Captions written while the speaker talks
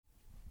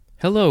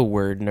Hello,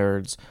 word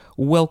nerds.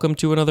 Welcome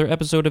to another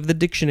episode of The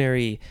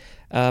Dictionary.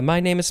 My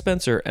name is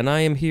Spencer, and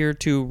I am here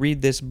to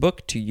read this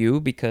book to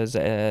you because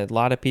a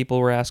lot of people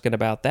were asking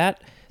about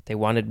that. They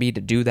wanted me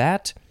to do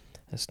that.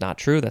 That's not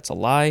true. That's a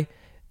lie.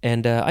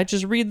 And I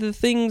just read the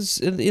things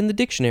in the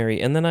dictionary,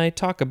 and then I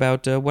talk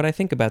about what I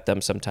think about them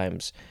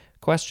sometimes.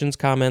 Questions,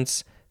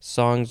 comments,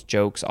 songs,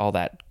 jokes, all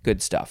that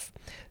good stuff.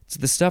 It's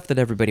the stuff that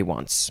everybody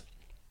wants.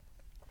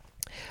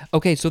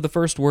 Okay, so the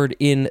first word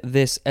in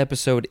this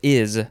episode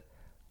is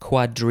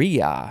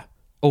cuadrilla,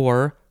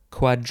 or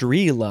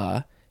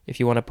cuadrilla, if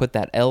you want to put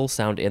that L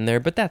sound in there,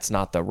 but that's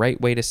not the right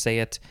way to say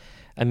it.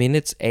 I mean,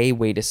 it's a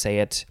way to say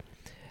it.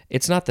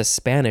 It's not the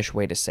Spanish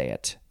way to say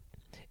it.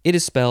 It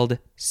is spelled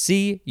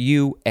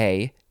C-U-A-D-R-I-L-L-A,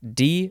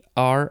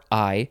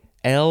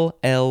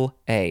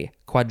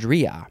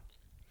 cuadrilla.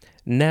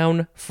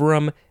 Noun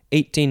from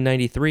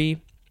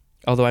 1893,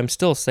 although I'm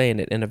still saying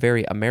it in a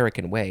very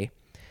American way.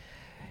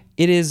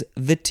 It is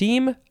the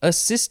team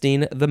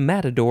assisting the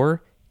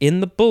matador in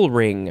the bull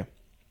ring.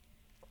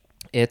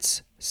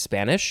 It's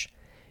Spanish.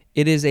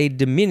 It is a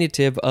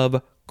diminutive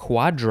of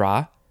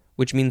quadra,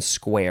 which means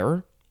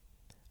square,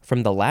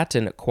 from the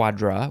Latin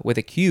quadra with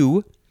a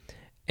Q.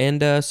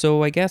 And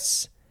so I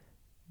guess,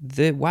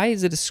 why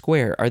is it a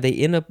square? Are they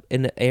in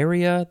an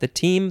area? The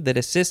team that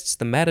assists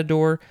the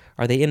matador,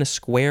 are they in a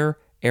square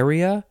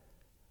area?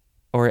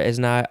 Or as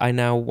I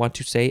now want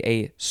to say,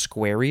 a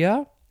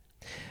squarea?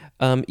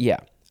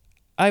 Yeah.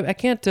 I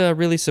can't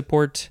really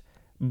support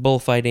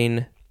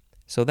bullfighting,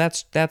 so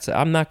that's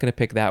I'm not going to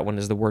pick that one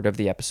as the word of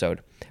the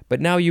episode. But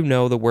now you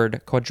know the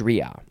word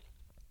cuadrilla.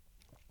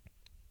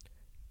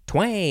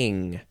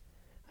 Twang.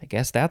 I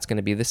guess that's going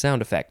to be the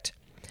sound effect.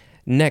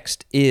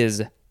 Next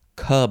is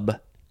cub.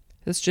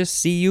 It's just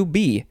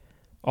C-U-B.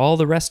 All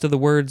the rest of the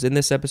words in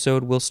this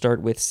episode will start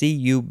with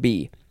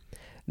C-U-B.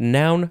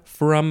 Noun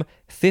from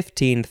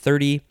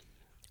 1530.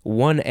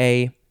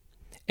 1A.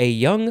 A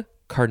young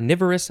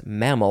carnivorous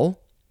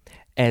mammal,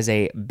 as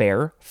a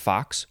bear,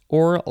 fox,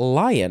 or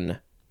lion.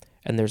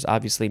 And there's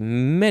obviously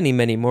many,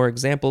 many more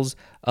examples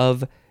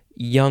of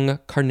young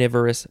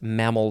carnivorous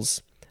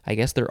mammals. I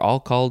guess they're all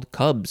called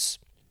cubs.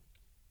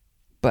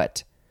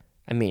 But,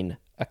 I mean,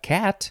 a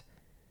cat,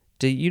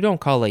 you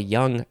don't call a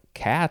young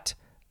cat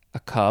a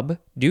cub,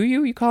 do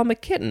you? You call them a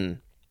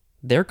kitten.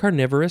 They're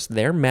carnivorous,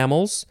 they're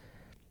mammals.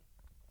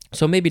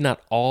 So maybe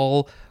not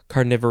all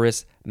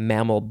carnivorous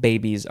mammal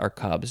babies are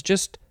cubs,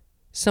 just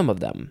some of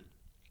them.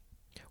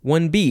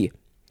 1B,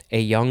 a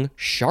young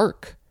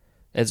shark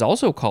is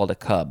also called a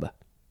cub.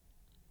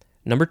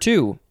 Number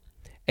 2,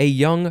 a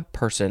young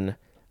person,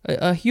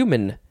 a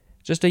human,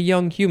 just a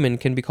young human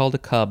can be called a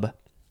cub.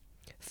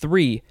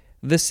 3,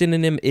 the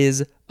synonym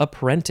is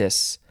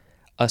apprentice,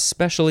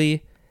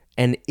 especially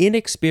an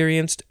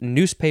inexperienced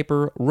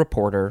newspaper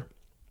reporter.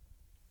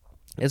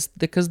 It's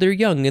because they're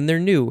young and they're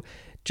new,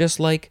 just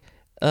like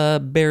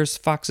bears,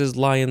 foxes,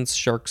 lions,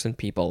 sharks, and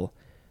people.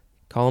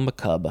 Call them a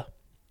cub.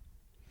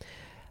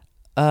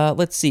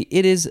 Let's see.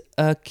 It is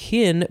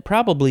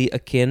probably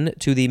akin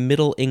to the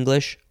Middle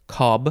English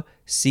cob,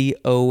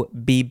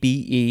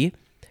 C-O-B-B-E,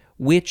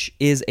 which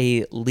is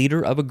a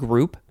leader of a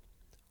group,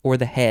 or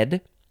the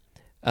head.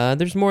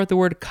 There's more at the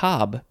word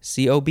cob,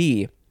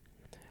 C-O-B.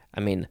 I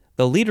mean,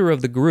 the leader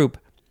of the group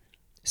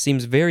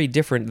seems very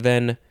different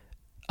than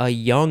a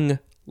young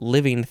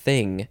living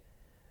thing,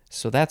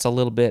 so that's a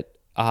little bit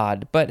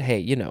odd. But hey,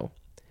 you know,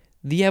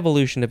 the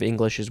evolution of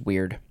English is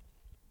weird.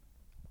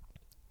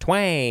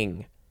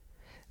 Twang!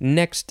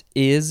 Next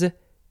is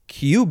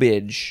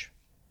cubage.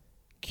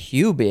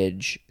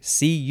 Cubage,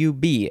 C-U-B-A-G-E,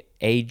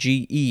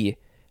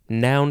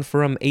 noun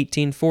from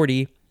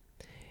 1840.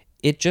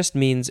 It just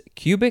means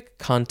cubic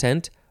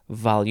content,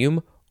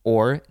 volume,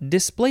 or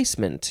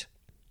displacement.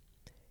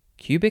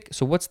 Cubic,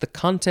 so what's the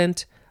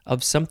content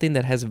of something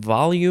that has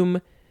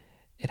volume?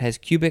 It has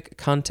cubic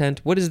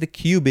content. What is the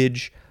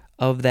cubage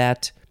of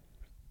that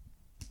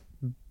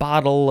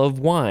bottle of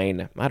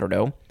wine? I don't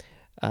know.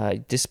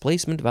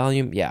 Displacement,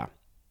 volume, yeah.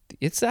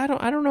 I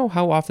don't know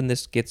how often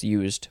this gets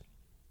used.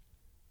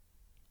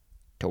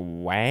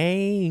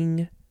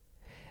 Twang.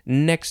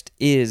 Next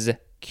is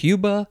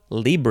Cuba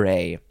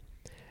Libre.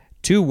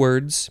 2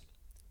 words.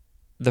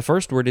 The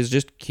first word is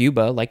just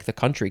Cuba, like the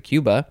country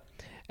Cuba,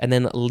 and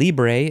then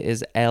Libre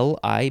is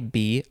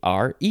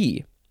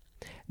L-I-B-R-E.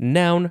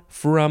 Noun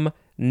from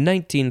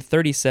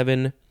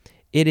 1937.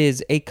 It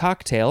is a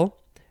cocktail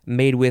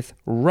made with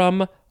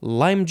rum,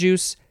 lime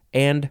juice,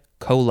 and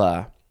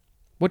cola.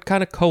 What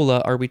kind of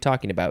cola are we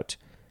talking about?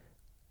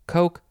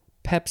 Coke,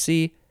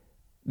 Pepsi,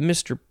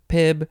 Mr.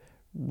 Pibb,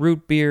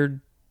 root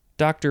beer,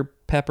 Dr.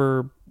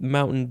 Pepper,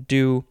 Mountain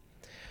Dew.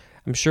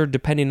 I'm sure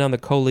depending on the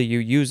cola you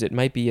use, it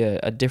might be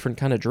a different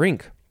kind of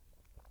drink.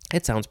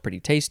 It sounds pretty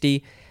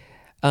tasty.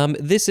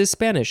 This is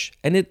Spanish,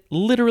 and it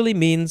literally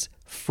means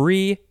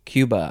free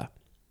Cuba.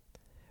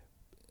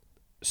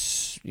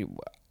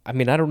 I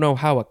mean, I don't know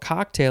how a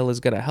cocktail is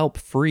going to help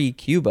free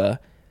Cuba,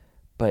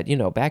 but, you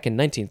know, back in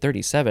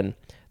 1937,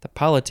 the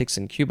politics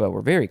in Cuba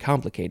were very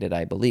complicated,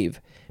 I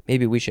believe.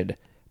 Maybe we should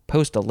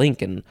post a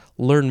link and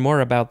learn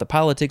more about the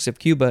politics of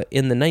Cuba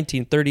in the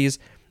 1930s,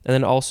 and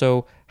then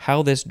also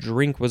how this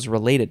drink was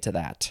related to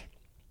that.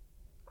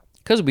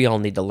 Because we all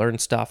need to learn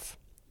stuff.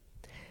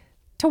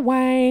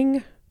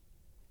 Twang!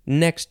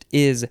 Next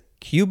is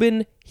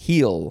Cuban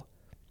heel.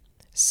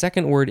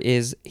 Second word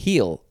is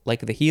heel,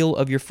 like the heel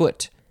of your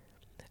foot.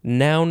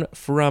 Noun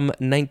from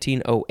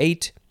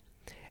 1908.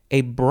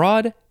 A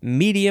broad,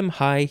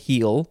 medium-high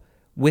heel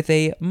with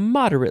a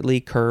moderately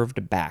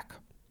curved back.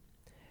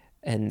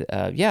 And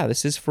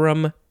this is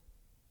from,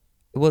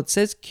 it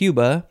says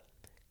Cuba,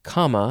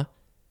 comma,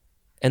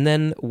 and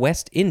then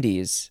West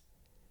Indies.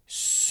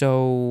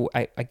 So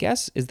I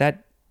guess, is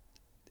that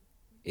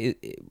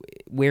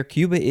where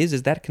Cuba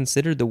is that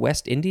considered the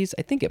West Indies?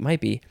 I think it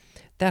might be.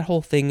 That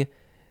whole thing,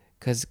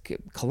 because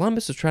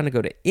Columbus was trying to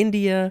go to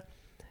India.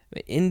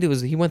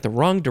 He went the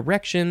wrong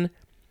direction,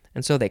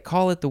 and so they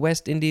call it the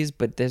West Indies,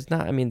 but there's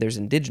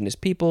indigenous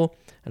people.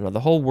 I don't know,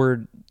 the whole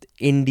word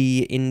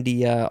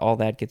India, all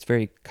that gets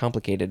very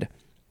complicated.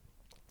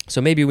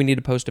 So maybe we need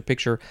to post a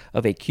picture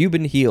of a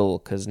Cuban heel,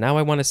 because now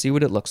I want to see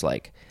what it looks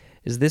like.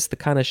 Is this the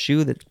kind of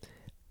shoe that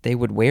they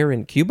would wear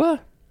in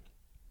Cuba?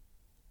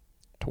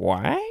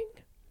 Twang?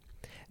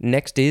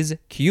 Next is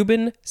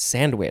Cuban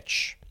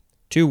sandwich.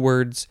 2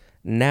 words,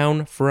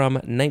 noun from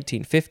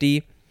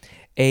 1950.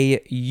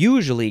 A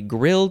usually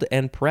grilled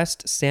and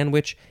pressed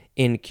sandwich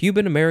in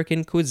Cuban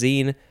American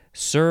cuisine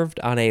served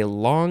on a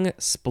long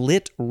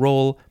split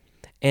roll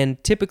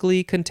and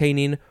typically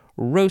containing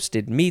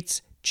roasted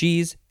meats,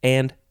 cheese,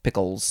 and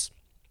pickles.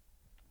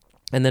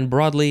 And then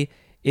broadly,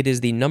 it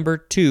is the number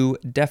 2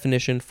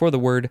 definition for the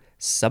word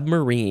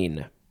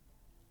submarine.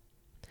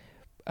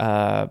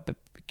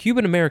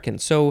 Cuban American.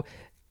 So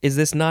is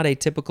this not a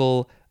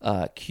typical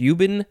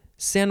Cuban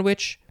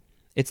sandwich?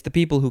 It's the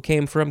people who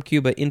came from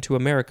Cuba into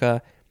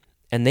America,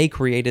 and they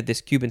created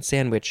this Cuban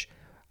sandwich.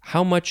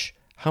 How much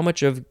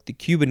of the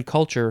Cuban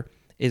culture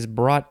is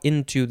brought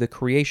into the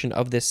creation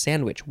of this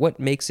sandwich? What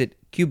makes it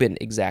Cuban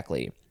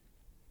exactly?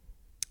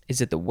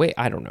 Is it the way?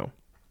 I don't know.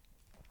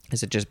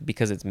 Is it just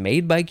because it's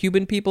made by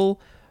Cuban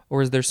people,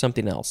 or is there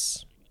something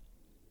else?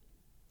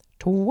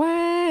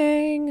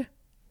 Twang!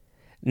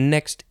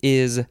 Next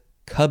is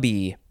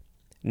cubby.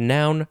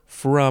 Noun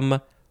from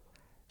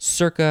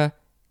circa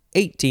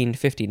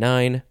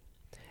 1859,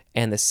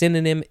 and the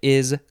synonym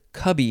is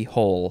cubby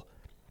hole,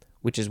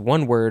 which is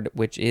one word,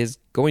 which is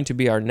going to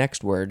be our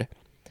next word.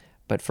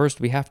 But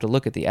first we have to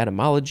look at the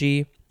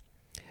etymology.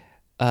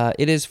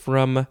 It is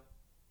from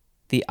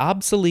the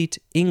obsolete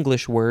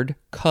English word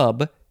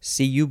cub,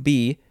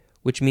 C-U-B,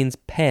 which means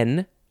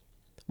pen.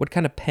 What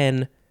kind of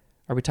pen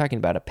are we talking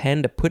about? A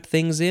pen to put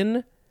things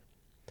in?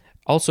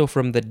 Also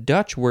from the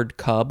Dutch word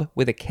cub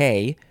with a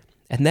K,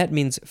 and that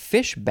means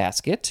fish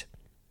basket.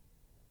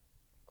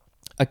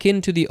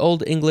 Akin to the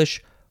Old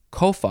English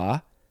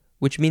kofa,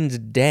 which means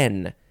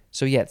den.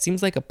 So yeah, it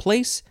seems like a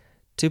place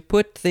to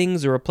put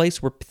things, or a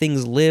place where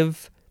things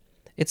live.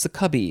 It's a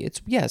cubby.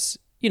 It's, yes,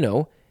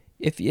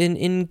 if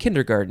in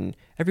kindergarten,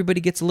 everybody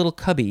gets a little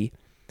cubby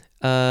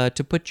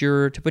to put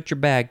your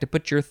bag, to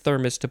put your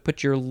thermos, to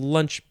put your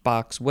lunch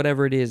box,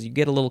 whatever it is, you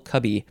get a little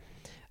cubby.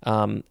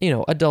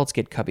 Adults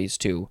get cubbies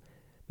too.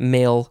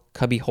 Male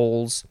cubby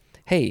holes.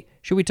 Hey,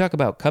 should we talk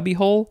about cubby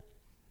hole?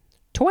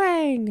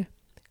 Twang!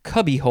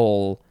 Cubby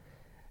hole.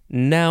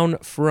 Noun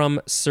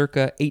from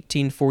circa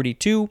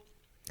 1842.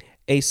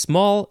 A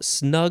small,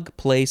 snug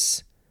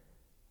place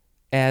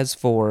as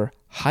for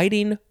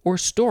hiding or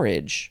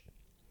storage,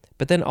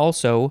 but then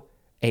also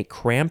a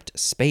cramped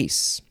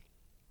space.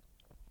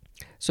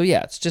 So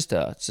yeah, it's just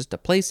a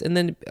place, and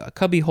then a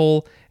cubby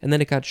hole, and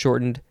then it got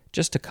shortened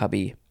just to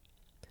cubby.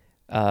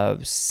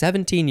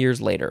 17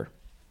 years later.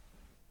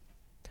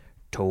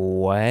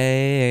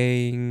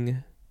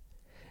 Twang.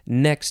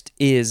 Next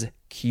is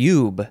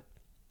cube.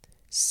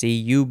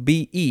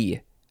 C-U-B-E.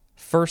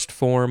 First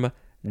form,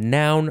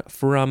 noun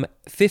from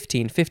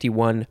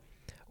 1551.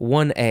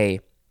 1A.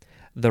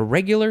 The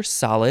regular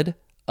solid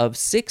of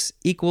 6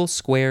 equal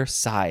square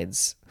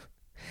sides.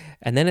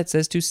 And then it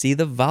says to see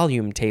the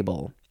volume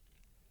table.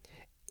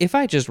 If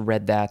I just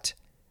read that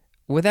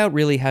without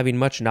really having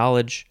much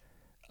knowledge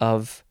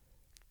of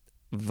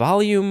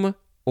volume,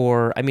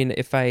 or,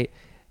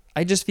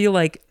 I just feel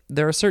like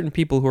there are certain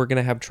people who are going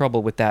to have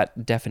trouble with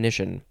that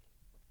definition.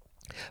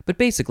 But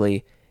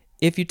basically,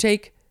 if you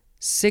take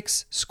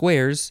 6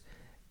 squares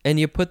and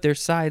you put their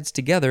sides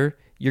together,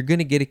 you're going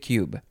to get a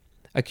cube.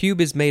 A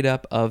cube is made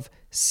up of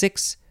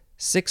 6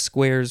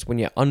 squares when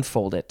you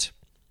unfold it.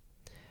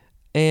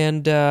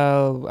 And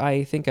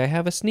I think I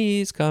have a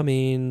sneeze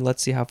coming.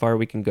 Let's see how far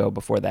we can go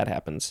before that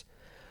happens.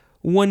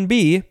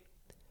 1B,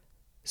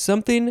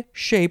 something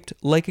shaped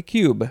like a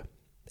cube,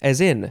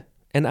 as in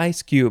an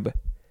ice cube.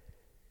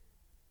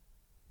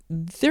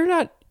 They're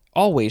not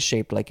always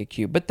shaped like a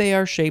cube, but they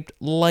are shaped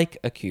like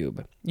a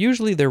cube.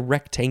 Usually they're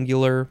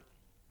rectangular,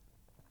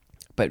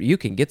 but you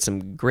can get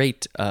some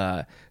great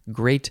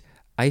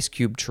ice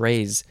cube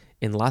trays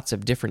in lots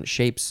of different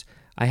shapes.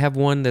 I have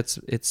one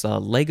it's a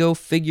Lego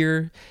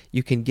figure.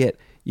 You can get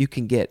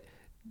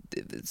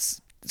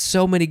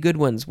So many good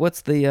ones.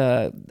 What's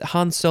the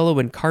Han Solo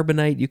and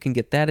Carbonite? You can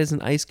get that as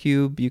an ice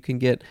cube. You can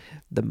get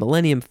the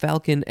Millennium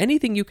Falcon.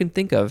 Anything you can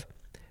think of.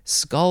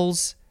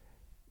 Skulls,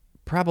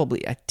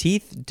 probably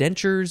teeth,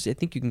 dentures. I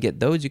think you can get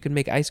those. You can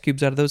make ice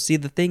cubes out of those. See,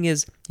 the thing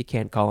is, you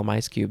can't call them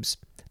ice cubes.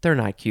 They're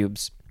not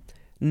cubes.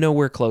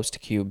 Nowhere close to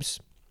cubes.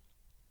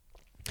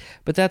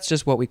 But that's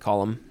just what we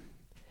call them.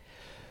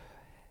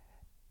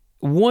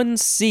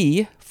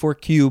 1C for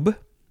cube.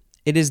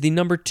 It is the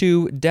number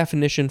 2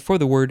 definition for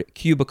the word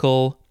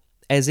cubicle,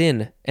 as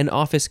in an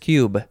office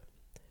cube.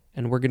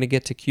 And we're going to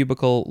get to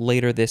cubicle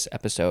later this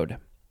episode.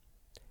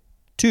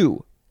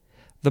 2.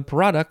 The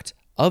product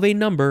of a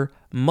number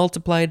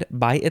multiplied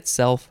by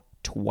itself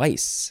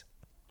twice.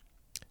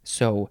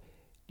 So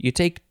you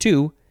take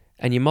 2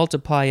 and you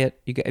multiply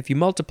it. If you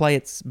multiply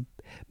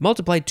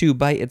 2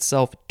 by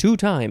itself 2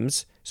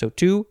 times, so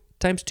 2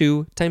 times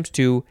 2 times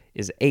 2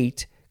 is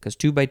 8, because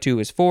 2 by 2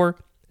 is 4,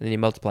 and then you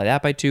multiply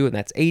that by 2, and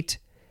that's 8.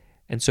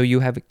 And so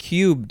you have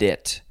cubed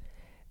it.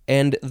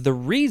 And the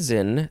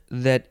reason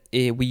that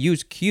we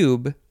use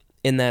cube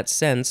in that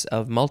sense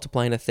of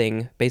multiplying a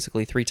thing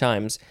basically 3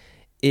 times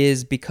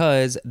is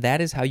because that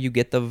is how you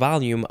get the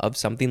volume of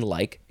something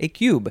like a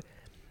cube.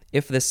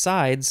 If the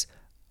sides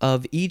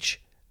of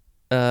each,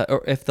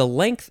 or if the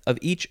length of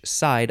each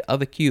side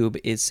of a cube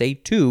is, say,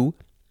 2,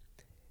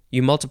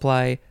 you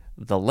multiply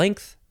the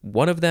length,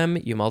 one of them,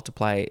 you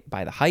multiply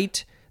by the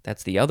height,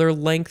 that's the other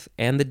length,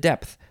 and the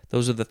depth.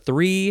 Those are the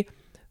three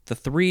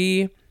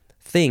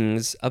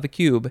things of a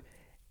cube.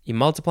 You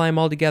multiply them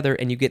all together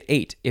and you get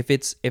 8. If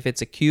it's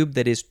a cube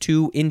that is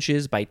 2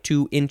 inches by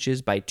 2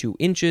 inches by 2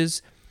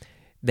 inches,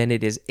 then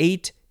it is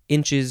 8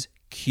 inches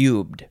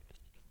cubed.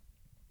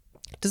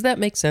 Does that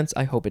make sense?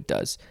 I hope it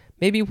does.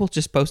 Maybe we'll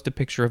just post a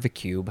picture of a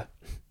cube.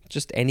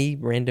 Just any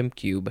random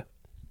cube.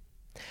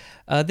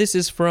 This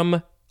is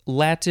from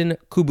Latin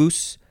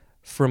kubus,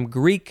 from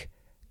Greek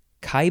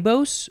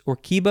kybos or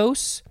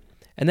kybos,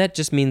 and that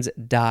just means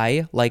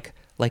die, like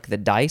the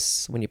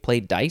dice. When you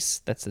play dice,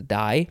 that's the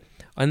die.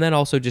 And then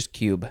also just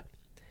cube.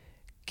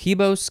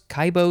 Kybos,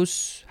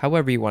 kybos,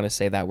 however you want to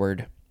say that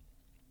word.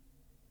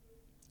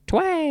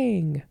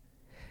 Twang!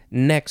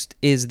 Next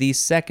is the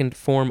second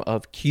form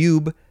of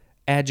cube,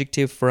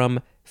 adjective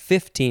from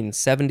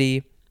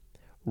 1570,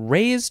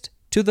 raised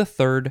to the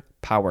 3rd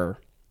power.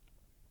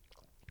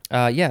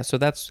 So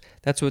that's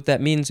what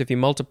that means. If you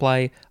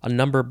multiply a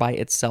number by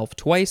itself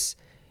twice,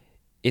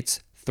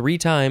 it's 3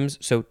 times,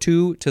 so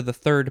 2 to the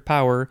 3rd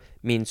power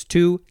means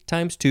 2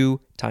 times 2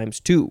 times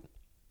 2.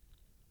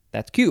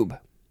 That's cube.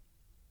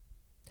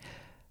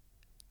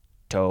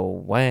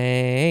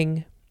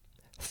 Twang.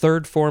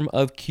 Third form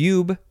of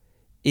cube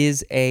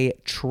is a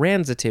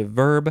transitive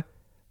verb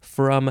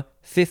from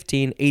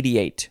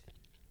 1588.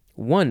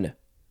 1,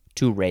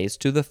 to raise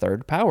to the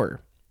 3rd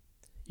power.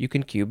 You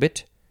can cube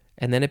it,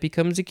 and then it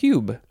becomes a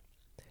cube.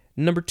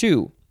 Number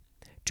 2,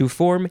 to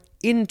form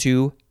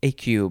into a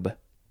cube.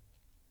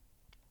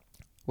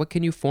 What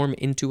can you form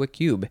into a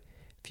cube?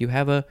 If you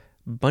have a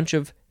bunch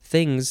of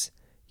things,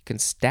 you can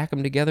stack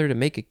them together to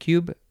make a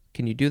cube.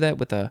 Can you do that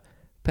with I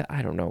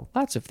don't know,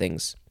 lots of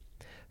things.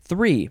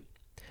 3,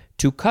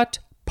 to cut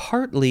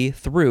partly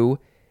through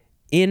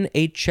in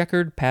a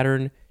checkered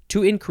pattern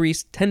to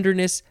increase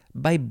tenderness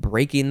by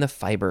breaking the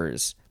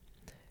fibers.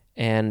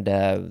 And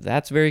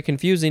that's very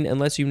confusing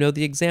unless you know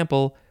the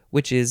example,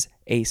 which is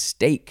a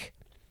steak.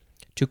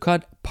 To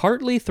cut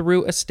partly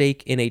through a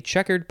steak in a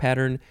checkered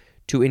pattern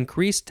to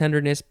increase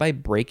tenderness by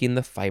breaking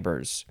the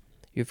fibers.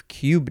 You've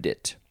cubed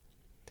it.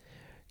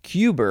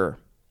 Cuber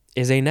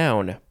is a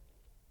noun.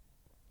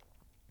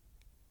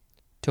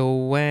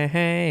 Twang.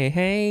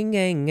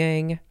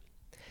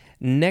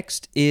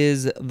 Next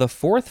is the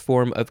 4th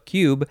form of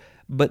cube,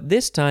 but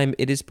this time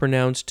it is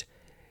pronounced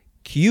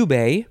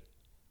cube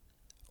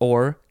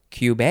or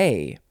cube.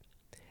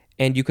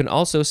 And you can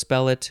also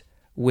spell it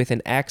with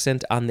an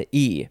accent on the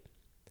E,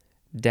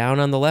 down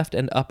on the left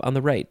and up on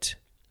the right.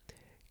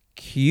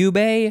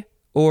 Cube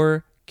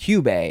or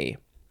cube.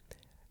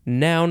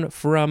 Noun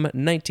from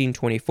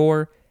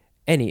 1924,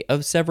 any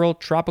of several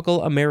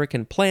tropical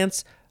American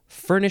plants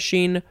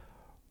furnishing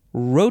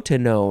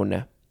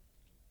rotenone.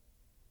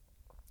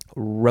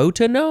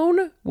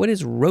 Rotenone? What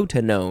is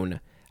rotenone?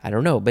 I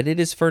don't know, but it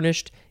is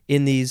furnished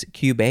in these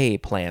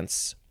cube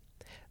plants.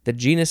 The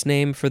genus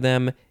name for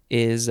them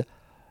is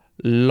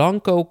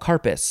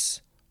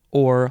Lonchocarpus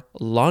or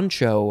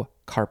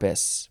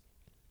Lonchocarpus.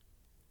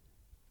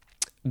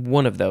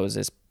 One of those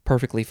is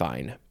perfectly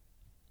fine.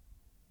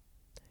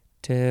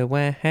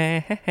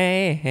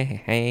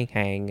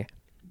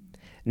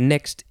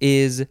 Next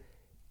is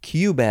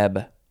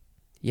cubeb.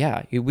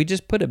 Yeah, we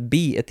just put a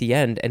B at the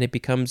end and it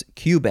becomes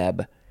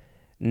cubeb.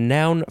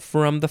 Noun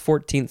from the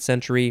 14th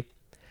century.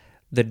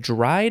 The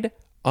dried,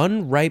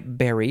 unripe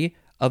berry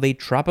of a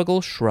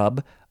tropical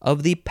shrub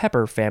of the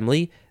pepper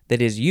family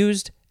that is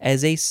used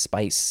as a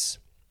spice.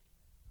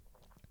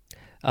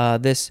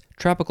 This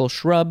tropical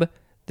shrub,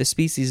 the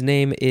species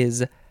name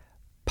is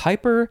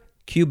Piper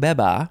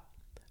cubeba,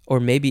 or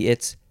maybe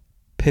it's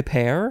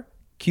Piper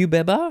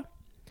cubeba.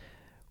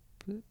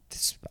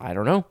 I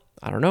don't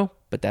know,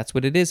 but that's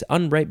what it is.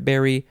 Unripe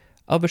berry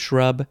of a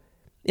shrub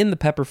in the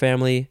pepper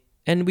family,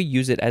 and we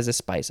use it as a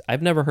spice.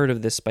 I've never heard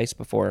of this spice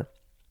before.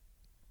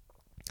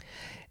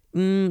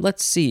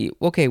 Let's see.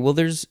 Okay, well,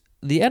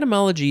 the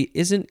etymology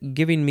isn't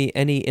giving me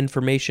any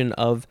information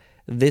of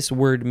this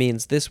word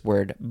means this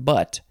word,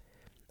 but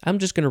I'm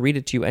just going to read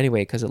it to you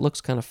anyway because it looks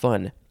kind of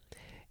fun.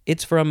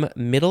 It's from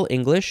Middle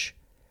English,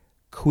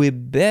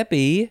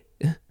 quibibe,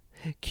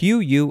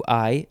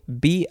 Q-U-I-B-I-B-E.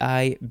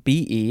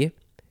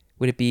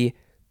 Would it be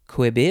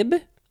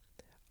quibib?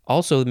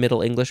 Also the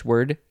Middle English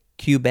word,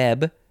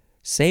 cubeb.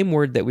 Same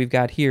word that we've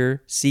got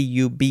here,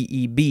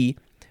 C-U-B-E-B,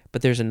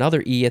 but there's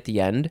another E at the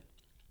end.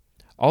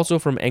 Also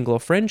from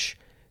Anglo-French,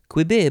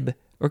 quibib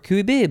or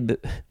quibib.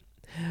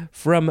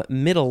 From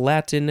Middle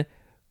Latin,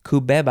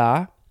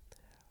 cubeba.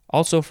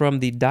 Also from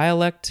the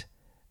dialect,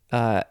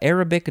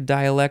 Arabic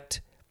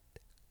dialect,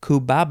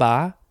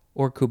 kubaba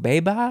or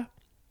kubeba.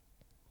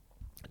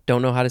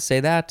 Don't know how to say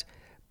that,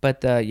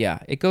 but yeah,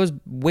 it goes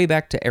way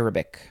back to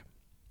Arabic.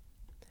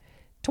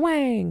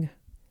 Twang!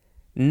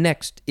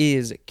 Next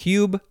is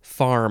cube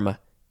farm.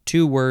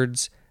 2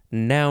 words,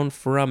 noun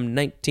from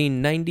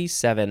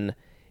 1997.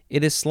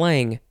 It is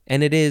slang,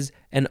 and it is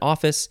an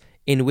office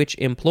in which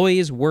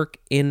employees work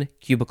in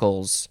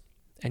cubicles.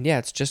 And yeah,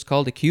 it's just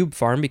called a cube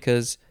farm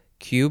because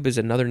cube is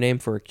another name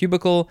for a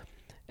cubicle,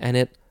 and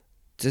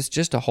it's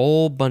just a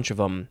whole bunch of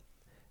them.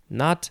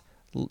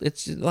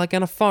 It's like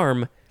on a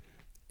farm.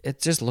 It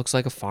just looks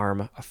like a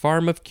farm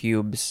of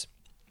cubes.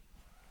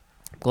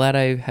 Glad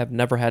I have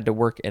never had to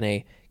work in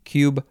a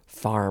cube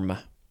farm.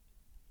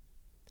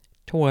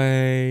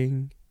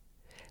 Twang.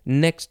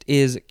 Next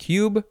is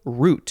cube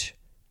root.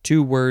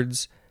 2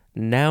 words,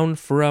 noun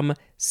from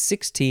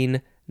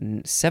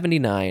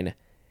 1679.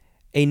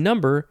 A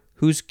number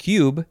whose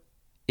cube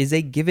is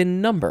a given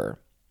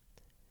number.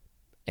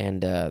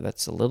 And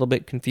that's a little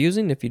bit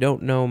confusing if you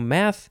don't know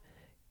math.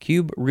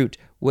 Cube root.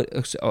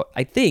 So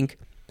I think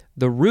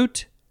the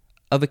root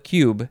of a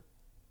cube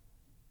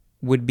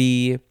would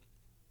be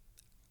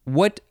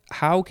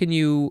how can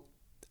you...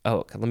 Oh,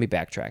 okay, let me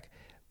backtrack.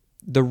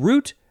 The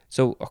root...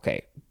 So,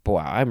 okay, boy,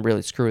 I'm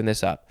really screwing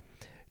this up.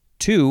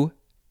 2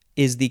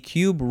 is the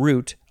cube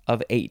root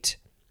of 8.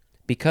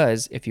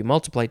 Because if you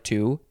multiply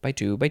 2 by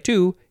 2 by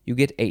 2, you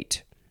get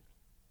 8.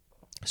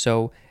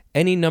 So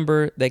any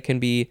number that can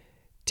be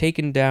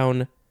taken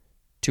down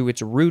to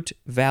its root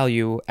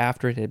value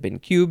after it had been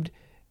cubed,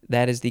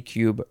 that is the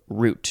cube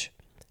root.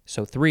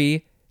 So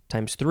 3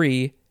 times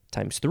 3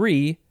 times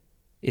 3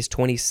 is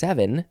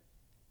 27.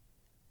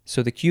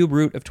 So the cube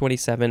root of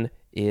 27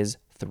 is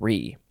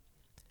 3.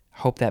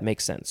 Hope that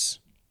makes sense.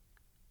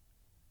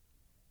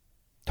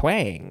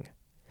 Twang.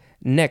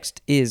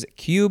 Next is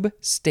cube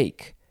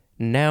steak.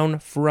 Noun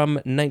from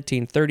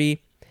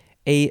 1930.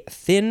 A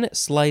thin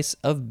slice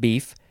of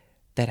beef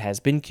that has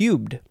been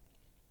cubed.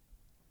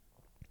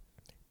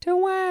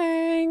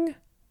 Twang.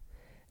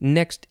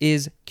 Next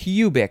is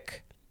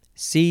cubic.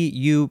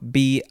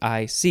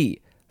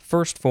 C-U-B-I-C.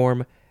 First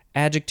form,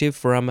 adjective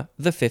from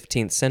the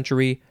 15th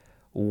century.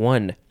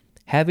 1.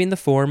 Having the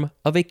form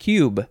of a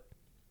cube.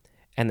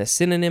 And the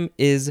synonym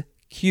is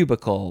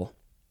cubicle.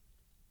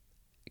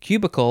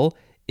 Cubicle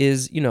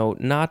is,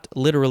 not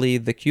literally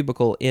the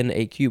cubicle in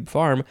a cube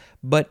farm,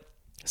 but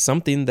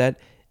something that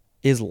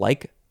is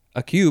like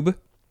a cube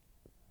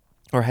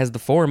or has the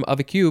form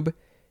of a cube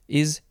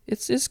is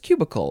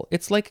cubicle.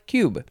 It's like a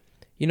cube.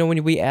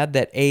 When we add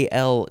that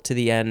AL to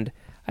the end,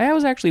 I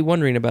was actually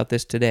wondering about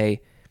this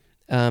today.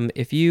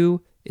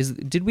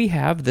 Did we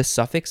have the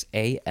suffix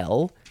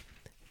AL?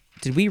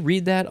 Did we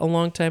read that a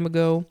long time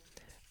ago?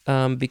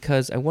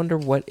 Because I wonder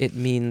what it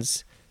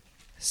means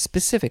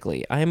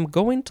specifically. I am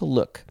going to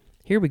look.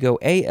 Here we go.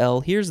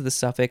 AL. Here's the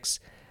suffix.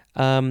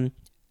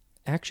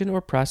 Action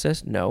or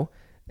process? No.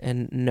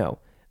 And no.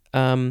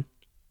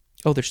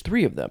 There's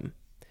 3 of them.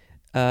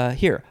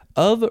 Here.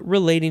 Of,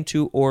 relating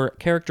to, or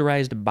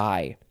characterized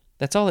by.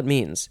 That's all it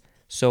means.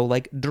 So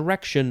like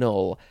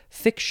directional,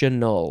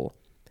 fictional,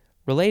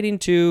 relating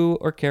to,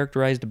 or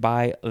characterized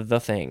by the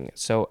thing.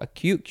 So a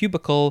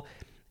cubicle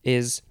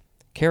is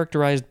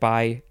characterized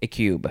by a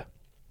cube.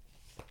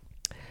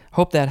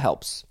 Hope that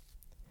helps.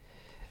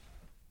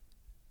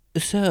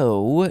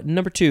 So,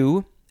 number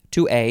 2,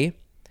 2A,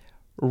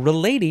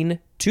 relating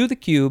to the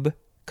cube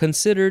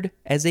considered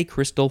as a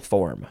crystal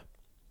form.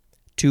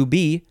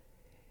 2B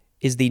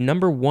is the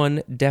number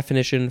 1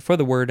 definition for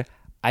the word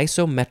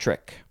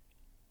isometric.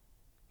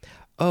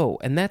 Oh,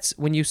 and that's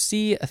when you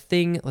see a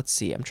thing, let's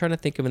see, I'm trying to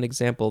think of an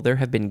example. There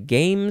have been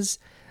games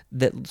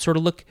that sort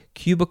of look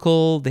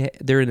cubical.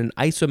 They're in an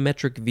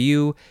isometric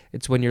view.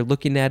 It's when you're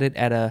looking at it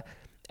at a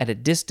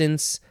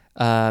distance.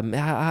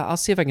 I'll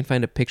see if I can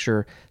find a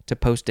picture to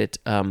post it.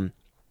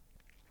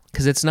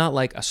 Because it's not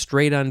like a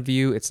straight-on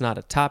view. It's not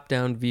a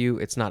top-down view.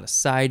 It's not a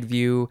side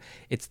view.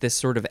 It's this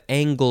sort of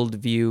angled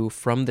view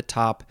from the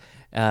top,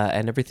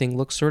 and everything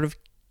looks sort of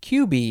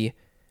cubey,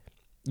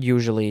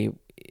 usually,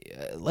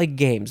 like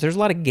games. There's a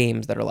lot of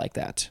games that are like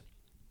that.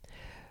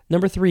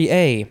 Number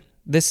 3A,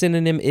 the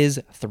synonym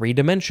is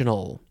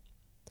three-dimensional.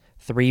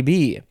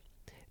 3B,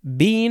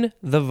 being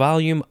the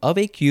volume of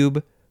a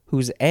cube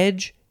whose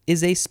edge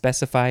is a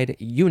specified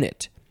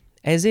unit,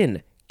 as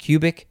in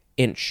cubic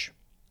inch.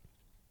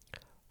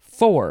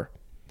 4.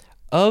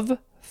 Of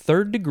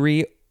third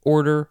degree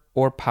order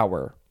or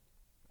power.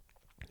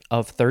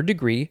 Of third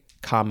degree,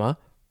 comma,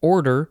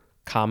 order,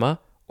 comma,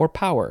 or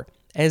power,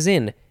 as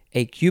in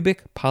a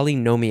cubic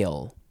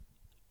polynomial.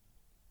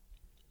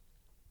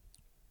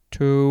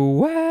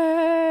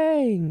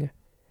 Twang.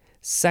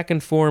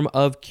 Second form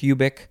of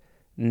cubic,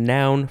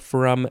 noun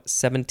from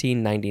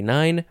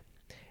 1799,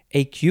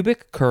 a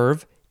cubic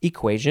curve,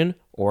 equation,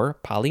 or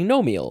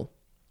polynomial.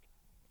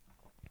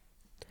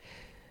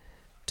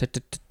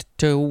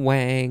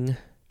 Twang.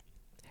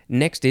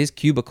 Next is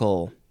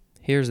cubical.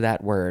 Here's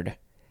that word.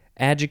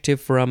 Adjective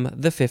from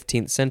the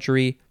 15th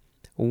century.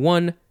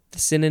 1. The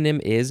synonym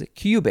is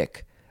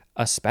cubic,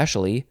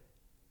 especially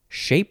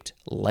shaped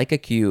like a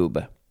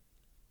cube.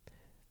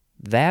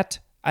 That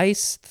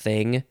ice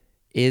thing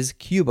is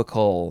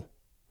cubical.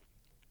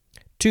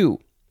 2.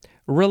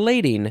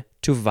 Relating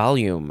to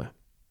volume.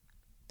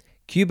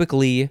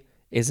 Cubically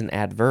is an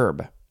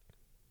adverb.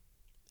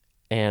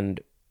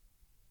 And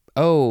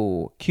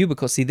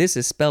cubicle. See, this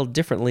is spelled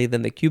differently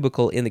than the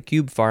cubicle in the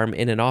cube farm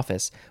in an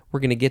office.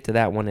 We're going to get to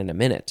that one in a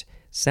minute.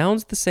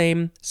 Sounds the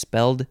same,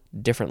 spelled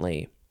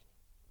differently.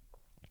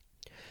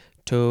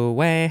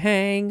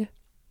 Twang.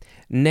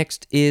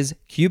 Next is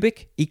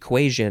cubic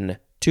equation.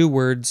 2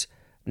 words,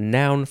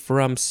 noun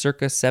from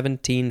circa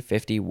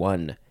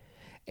 1751.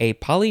 A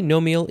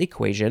polynomial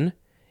equation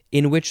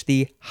in which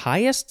the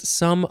highest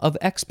sum of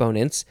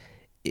exponents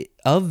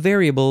of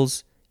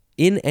variables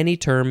in any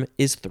term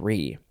is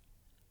 3.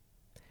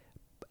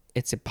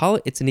 It's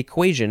an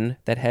equation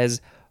that has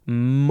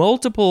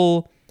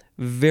multiple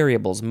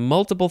variables,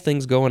 multiple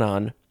things going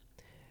on.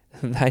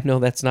 I know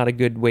that's not a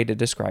good way to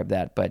describe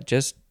that, but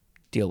just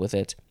deal with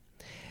it.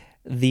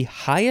 The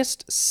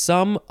highest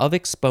sum of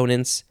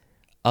exponents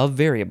of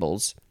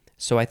variables.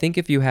 So I think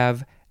if you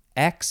have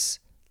x,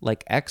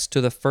 like x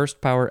to the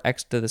first power,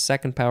 x to the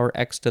second power,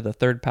 x to the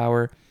third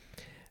power,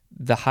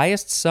 the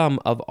highest sum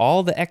of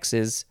all the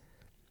x's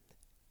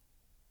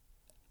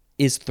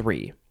is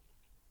 3.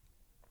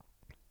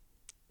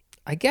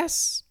 I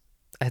guess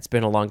it's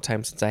been a long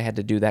time since I had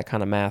to do that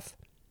kind of math.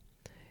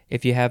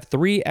 If you have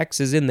 3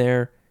 x's in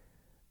there,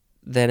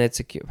 then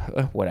it's a cube.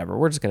 Whatever.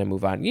 We're just going to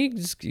move on. You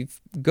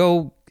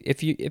go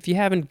if you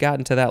haven't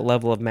gotten to that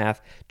level of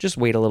math, just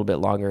wait a little bit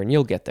longer and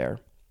you'll get there.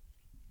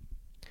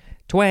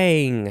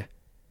 Twang.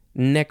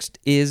 Next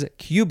is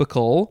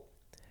cubicle.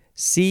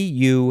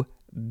 Cubicle.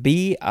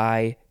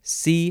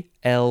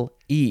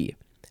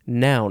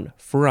 Noun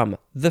from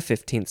the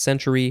 15th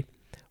century.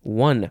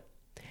 1.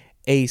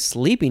 A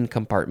sleeping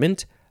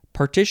compartment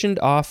partitioned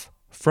off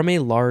from a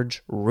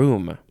large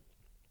room.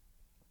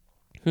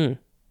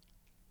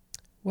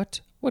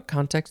 What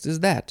context is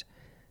that?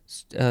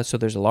 So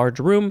there's a large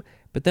room,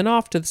 but then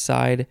off to the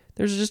side,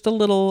 there's just a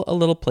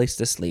little place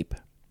to sleep.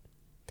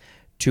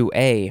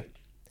 2A.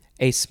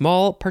 A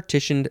small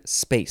partitioned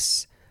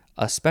space,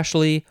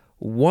 especially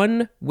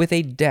one with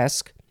a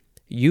desk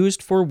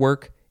used for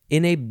work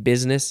in a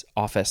business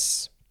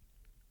office.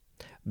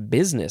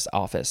 Business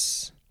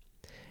office.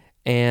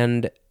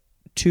 And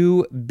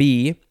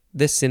 2B,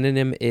 the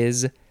synonym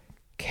is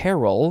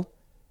carrel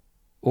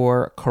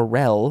or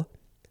carrel,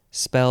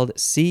 spelled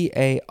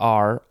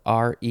Carrel.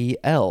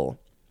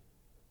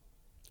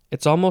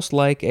 It's almost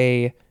like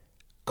a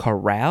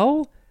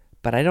corral,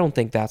 but I don't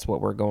think that's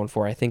what we're going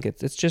for. I think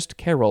it's just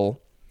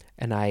carrel,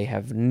 and I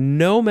have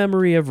no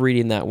memory of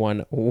reading that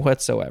one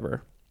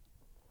whatsoever.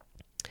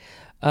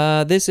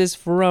 This is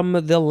from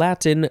the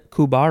Latin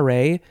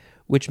cubare,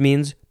 which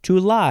means to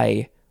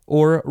lie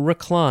or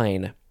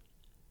recline,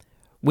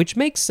 which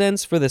makes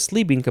sense for the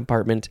sleeping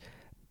compartment,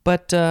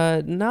 but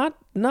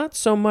not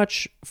so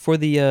much for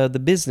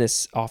the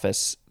business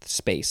office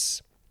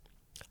space.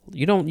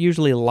 You don't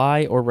usually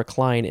lie or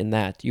recline in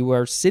that. You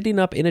are sitting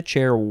up in a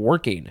chair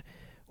working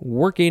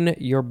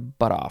your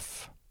butt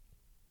off.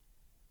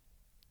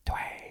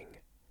 Twang.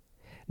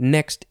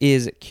 Next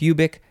is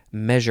cubic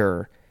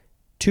measure.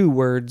 2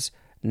 words,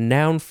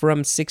 noun from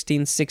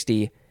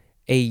 1660,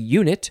 a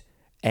unit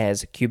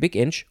as cubic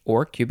inch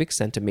or cubic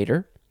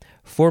centimeter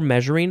for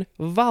measuring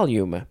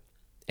volume.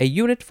 A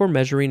unit for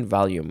measuring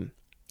volume.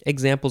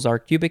 Examples are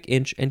cubic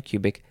inch and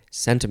cubic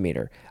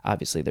centimeter.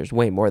 Obviously, there's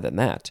way more than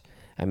that.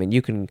 I mean,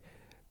 you can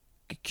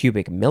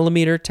cubic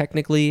millimeter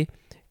technically,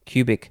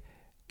 cubic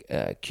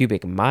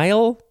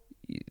mile.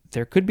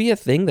 There could be a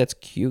thing that's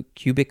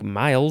cubic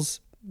miles,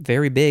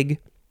 very big.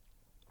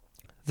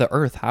 The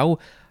Earth, how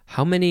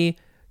many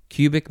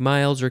cubic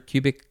miles or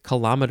cubic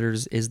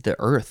kilometers is the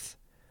Earth?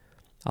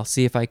 I'll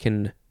see if I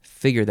can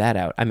figure that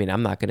out. I mean,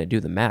 I'm not going to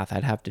do the math.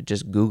 I'd have to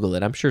just Google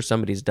it. I'm sure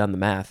somebody's done the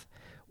math.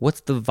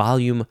 What's the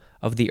volume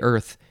of the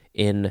Earth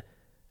in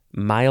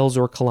miles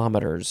or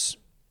kilometers?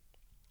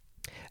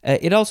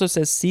 It also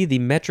says, see the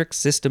metric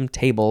system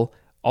table,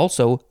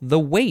 also the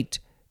weight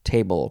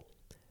table.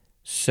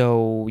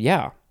 So,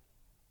 yeah,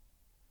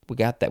 we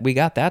got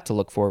that to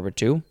look forward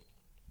to.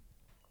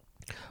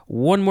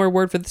 One more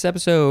word for this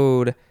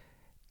episode.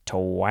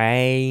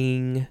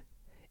 Twang.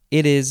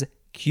 It is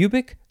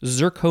cubic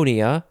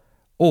zirconia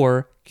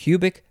or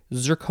cubic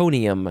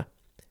zirconium.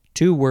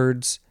 2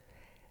 words.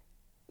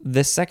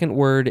 The second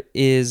word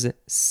is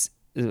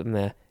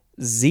zirconia,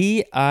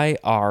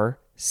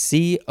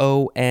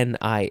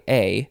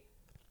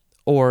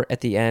 or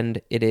at the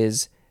end it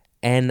is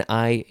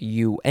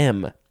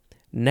nium.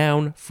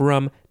 Noun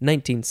from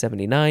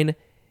 1979.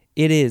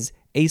 It is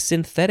a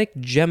synthetic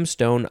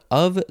gemstone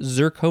of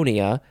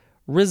zirconia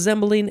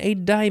resembling a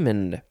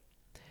diamond.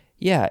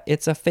 Yeah,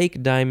 it's a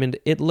fake diamond.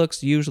 It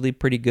looks usually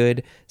pretty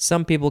good.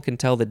 Some people can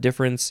tell the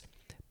difference,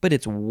 but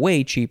it's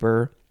way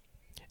cheaper.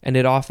 And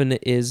it often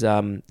is,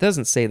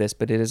 doesn't say this,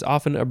 but it is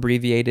often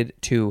abbreviated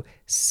to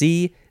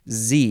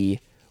CZ,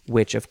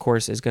 which of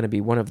course is going to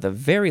be one of the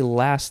very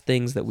last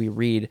things that we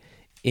read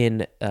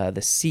in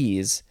the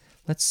C's.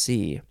 Let's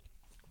see.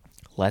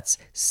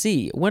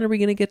 When are we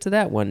going to get to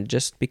that one?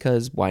 Just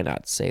because, why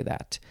not say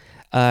that?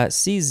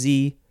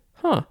 CZ,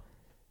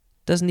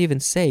 doesn't even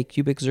say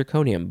cubic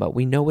zirconium, but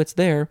we know it's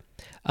there.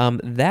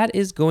 That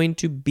is going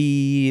to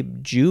be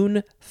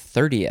June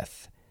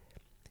 30th.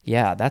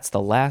 Yeah, that's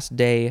the last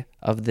day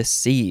of the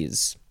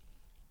C's.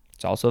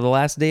 It's also the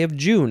last day of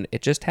June.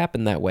 It just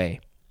happened that way.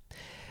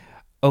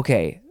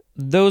 Okay,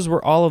 those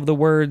were all of the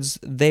words.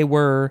 They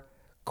were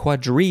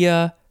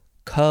cuadrilla,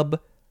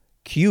 cub,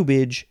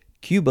 cubage,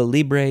 Cuba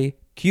Libre,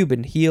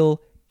 Cuban heel,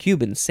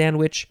 Cuban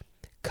sandwich,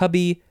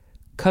 cubby,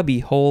 cubby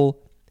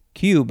hole,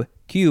 cube,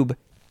 cube,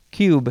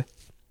 cube,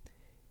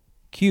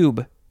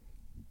 cube,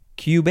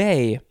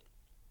 cube-a,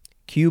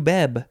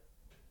 cubeb,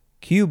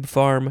 cube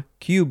farm,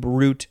 cube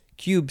root,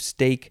 cube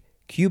steak,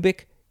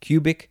 cubic,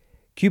 cubic,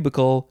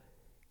 cubicle,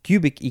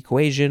 cubic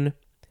equation,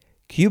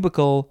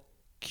 cubicle,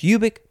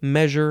 cubic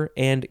measure,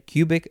 and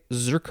cubic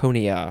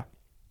zirconia.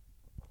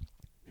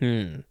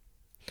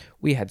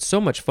 We had so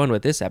much fun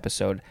with this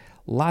episode.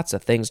 Lots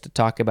of things to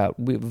talk about.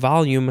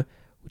 Volume,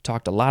 we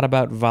talked a lot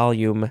about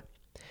volume.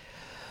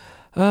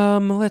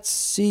 Let's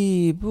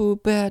see. I'm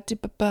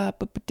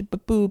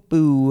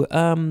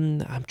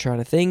trying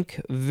to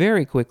think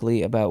very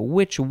quickly about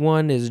which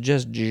one is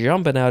just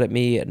jumping out at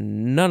me.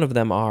 None of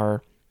them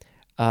are.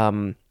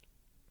 I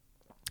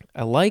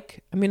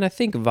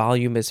think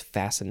volume is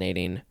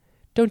fascinating.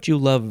 Don't you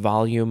love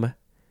volume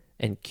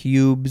and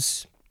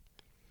cubes?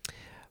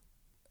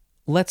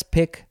 Let's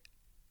pick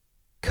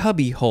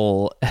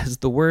cubbyhole as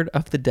the word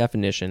of the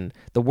definition.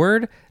 The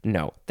word?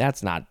 No,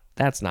 that's not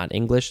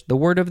English. The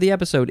word of the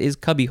episode is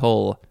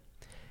cubbyhole.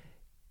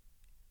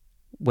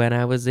 When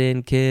I was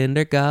in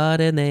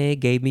kindergarten, they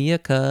gave me a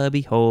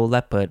cubbyhole.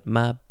 I put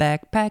my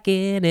backpack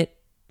in it.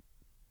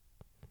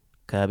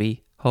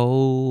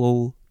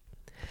 Cubbyhole.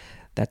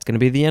 That's going to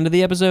be the end of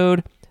the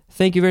episode.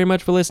 Thank you very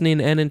much for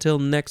listening, and until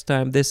next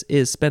time, this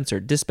is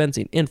Spencer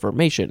dispensing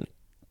information.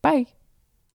 Bye.